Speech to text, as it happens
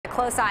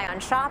close eye on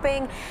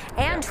shopping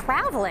and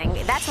traveling.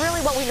 That's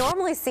really what we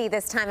normally see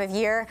this time of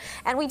year.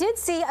 And we did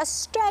see a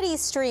steady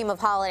stream of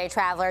holiday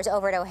travelers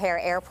over at O'Hare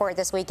Airport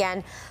this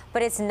weekend,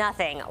 but it's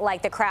nothing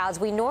like the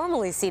crowds we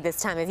normally see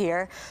this time of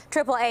year.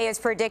 AAA is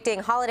predicting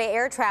holiday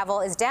air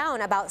travel is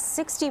down about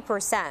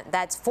 60%.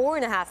 That's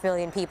 4.5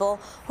 million people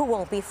who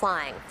won't be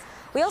flying.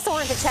 We also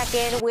wanted to check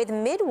in with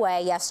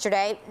Midway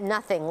yesterday.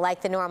 Nothing like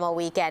the normal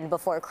weekend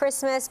before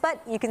Christmas, but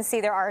you can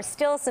see there are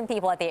still some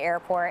people at the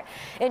airport.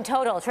 In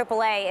total,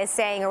 AAA is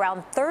saying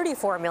around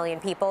 34 million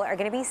people are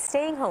going to be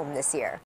staying home this year.